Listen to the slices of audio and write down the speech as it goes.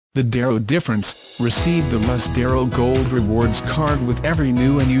The Darrow difference: receive the Russ Darrow Gold Rewards card with every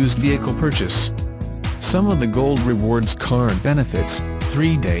new and used vehicle purchase. Some of the Gold Rewards card benefits: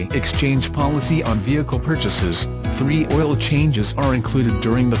 3-day exchange policy on vehicle purchases, 3 oil changes are included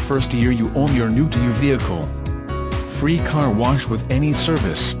during the first year you own your new-to-you vehicle. Free car wash with any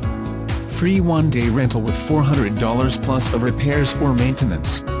service. Free 1-day rental with $400 plus of repairs or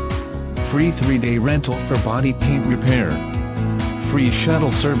maintenance. Free 3-day rental for body paint repair. Free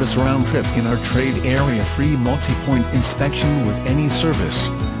shuttle service round-trip in our trade area. Free multi-point inspection with any service.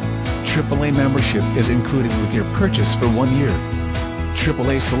 AAA membership is included with your purchase for 1 year.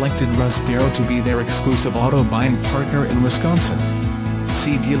 AAA selected Russ Darrow to be their exclusive auto buying partner in Wisconsin.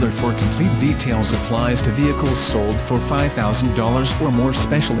 See dealer for complete details. Applies to vehicles sold for $5,000 or more.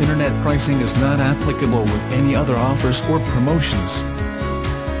 Special internet pricing is not applicable with any other offers or promotions.